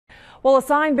Well, a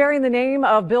sign bearing the name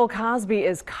of Bill Cosby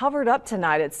is covered up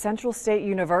tonight at Central State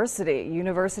University.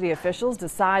 University officials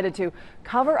decided to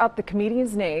cover up the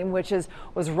comedian's name, which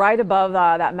was right above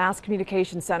that Mass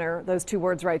Communication Center, those two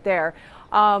words right there.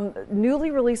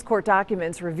 Newly released court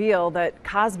documents reveal that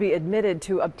Cosby admitted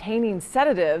to obtaining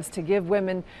sedatives to give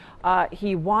women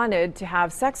he wanted to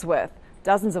have sex with.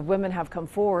 Dozens of women have come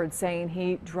forward saying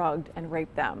he drugged and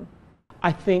raped them.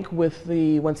 I think with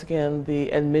once again,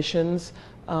 the admissions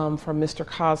from Mr.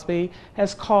 Cosby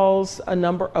has caused a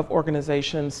number of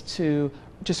organizations to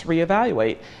just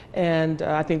reevaluate. And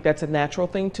I think that's a natural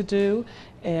thing to do.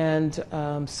 And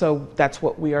so that's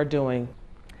what we are doing.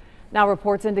 Now,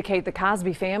 reports indicate the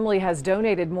Cosby family has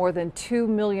donated more than $2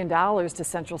 million to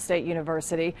Central State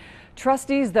University.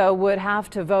 Trustees, though, would have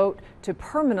to vote to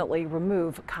permanently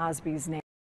remove Cosby's name.